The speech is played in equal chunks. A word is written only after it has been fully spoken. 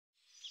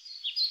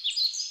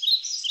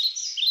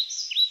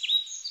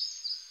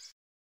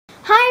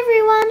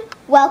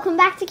Welcome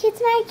back to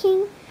Kids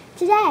Making.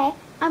 Today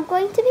I'm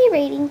going to be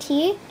reading to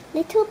you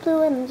Little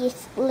Blue and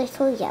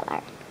Little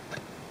Yellow.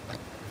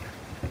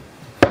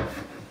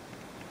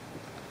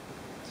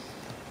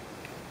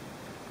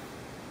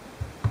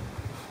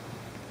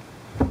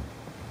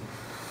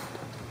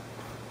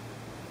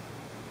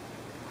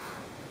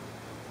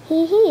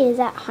 Here he is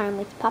at home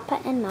with Papa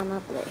and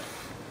Mama Blue.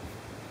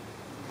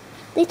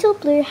 Little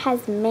Blue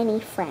has many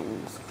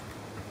friends,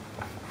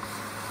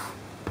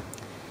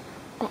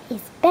 but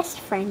his best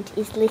friend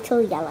is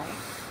Little Yellow,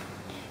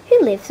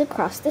 who lives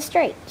across the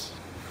street.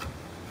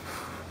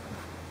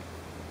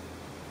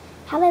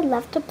 How they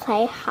love to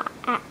play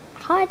at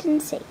hide and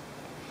seek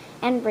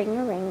and ring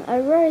a ring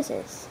of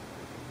roses.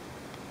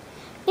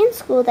 In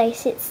school they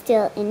sit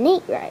still in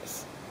neat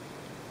rows.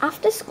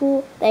 After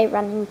school they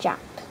run and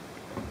jump.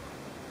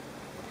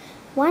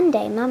 One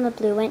day Mama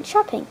Blue went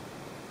shopping.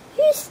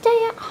 "You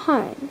stay at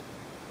home,"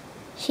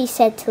 she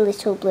said to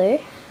Little Blue.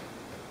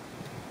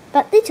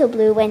 But Little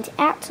Blue went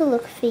out to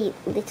look for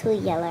Little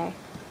Yellow.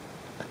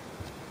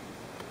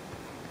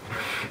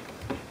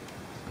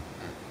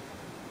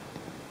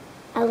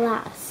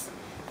 Alas,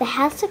 the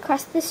house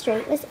across the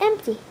street was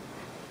empty.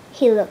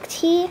 He looked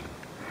here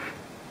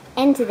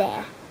and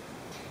there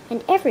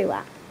and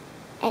everywhere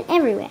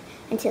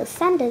until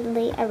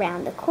suddenly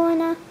around the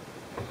corner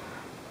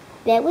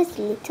there was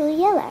Little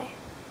Yellow.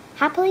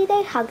 Happily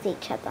they hugged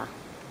each other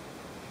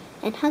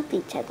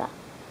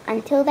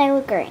until they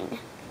were green.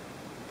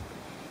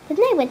 Then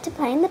they went to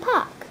play in the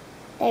park.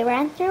 They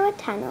ran through a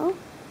tunnel.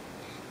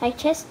 They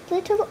chased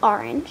Little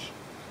Orange.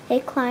 They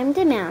climbed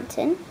a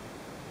mountain.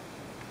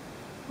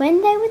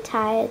 When they were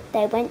tired,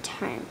 they went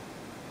home.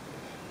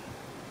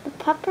 But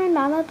Papa and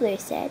Mama Blue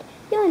said,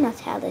 "You are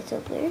not our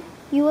Little Blue,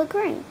 you are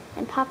green."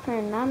 And Papa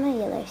and Mama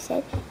Yellow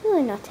said, "You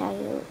are not our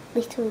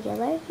Little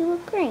Yellow, you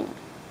are green."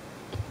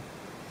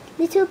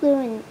 Little Blue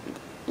and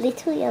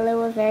Little Yellow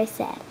were very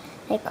sad.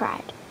 They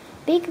cried,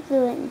 big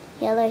blue and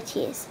yellow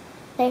tears.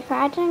 They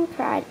cried and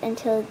cried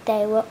until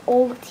they were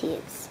all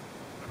tears.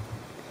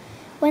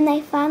 When they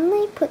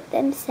finally put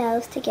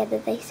themselves together,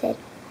 they said,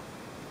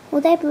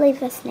 "Will they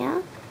believe us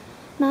now?"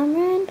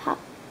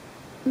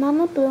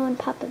 Mama Blue and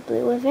Papa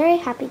Blue were very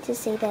happy to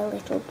see their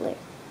Little Blue.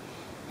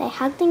 They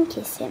hugged and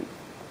kissed him,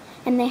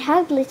 and they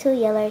hugged Little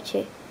Yellow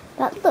too.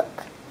 But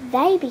look,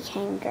 they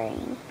became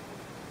green.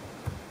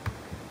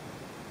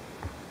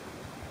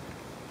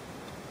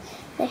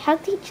 They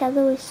hugged each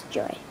other with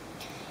joy,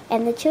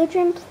 and the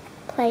children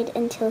played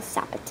until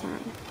supper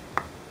time.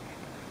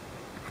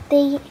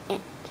 The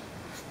end.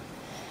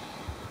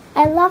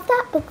 I love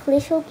that book,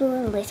 Little Blue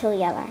and Little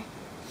Yellow.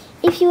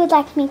 If you would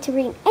like me to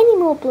read any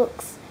more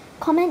books,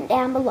 comment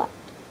down below.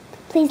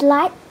 Please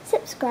like,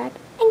 subscribe,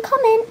 and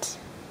comment.